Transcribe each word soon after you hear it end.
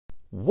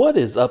What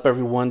is up,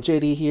 everyone?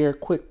 JD here.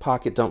 Quick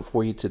pocket dump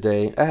for you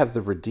today. I have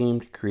the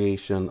Redeemed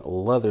Creation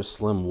leather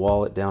slim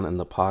wallet down in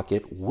the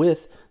pocket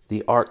with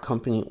the Art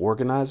Company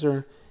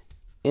organizer.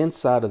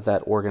 Inside of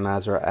that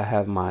organizer, I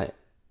have my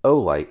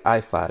Olight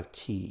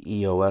i5T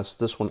EOS.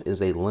 This one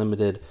is a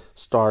limited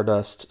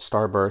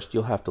Starburst.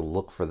 You'll have to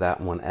look for that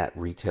one at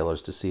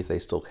retailers to see if they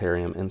still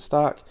carry them in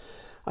stock.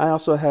 I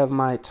also have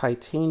my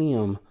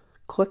titanium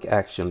click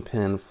action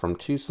pen from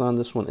Tucson.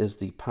 This one is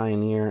the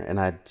Pioneer, and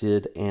I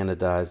did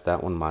anodize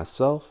that one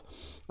myself.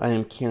 I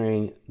am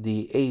carrying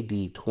the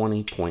AD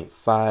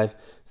 20.5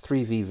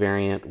 3V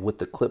variant with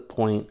the clip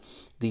point.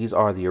 These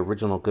are the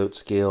original goat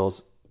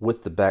scales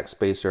with the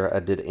backspacer. I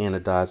did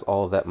anodize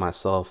all of that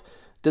myself.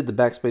 Did the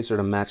backspacer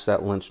to match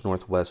that Lynch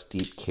Northwest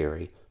deep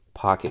carry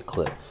pocket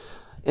clip.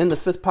 In the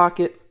fifth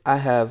pocket, I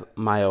have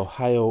my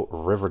Ohio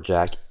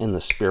Riverjack in the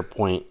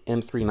Spearpoint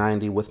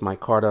M390 with my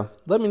Carta.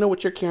 Let me know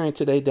what you're carrying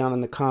today down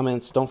in the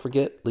comments. Don't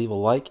forget, leave a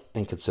like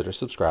and consider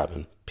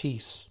subscribing.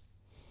 Peace.